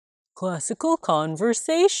Classical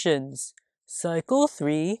Conversations, Cycle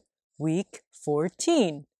 3, Week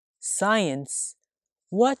 14. Science.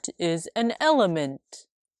 What is an element?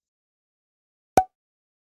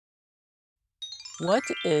 What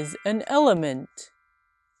is an element?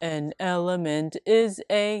 An element is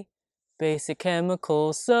a basic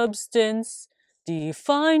chemical substance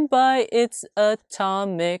defined by its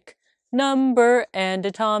atomic number and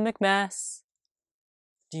atomic mass.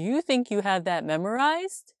 Do you think you have that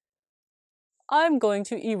memorized? I'm going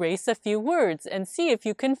to erase a few words and see if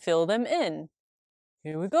you can fill them in.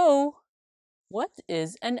 Here we go. What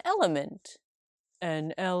is an element?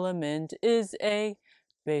 An element is a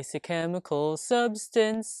basic chemical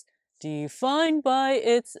substance defined by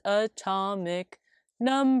its atomic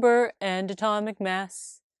number and atomic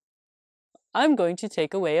mass. I'm going to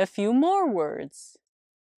take away a few more words.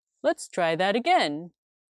 Let's try that again.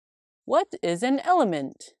 What is an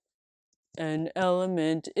element? An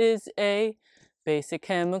element is a basic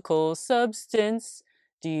chemical substance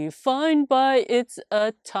defined by its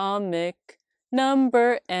atomic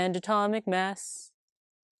number and atomic mass.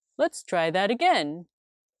 Let's try that again.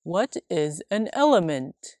 What is an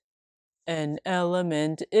element? An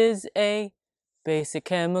element is a basic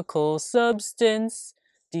chemical substance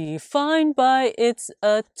defined by its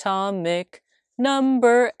atomic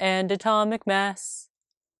number and atomic mass.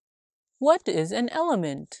 What is an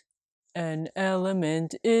element? An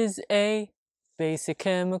element is a basic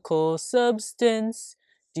chemical substance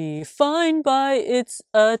defined by its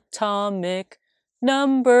atomic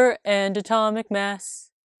number and atomic mass.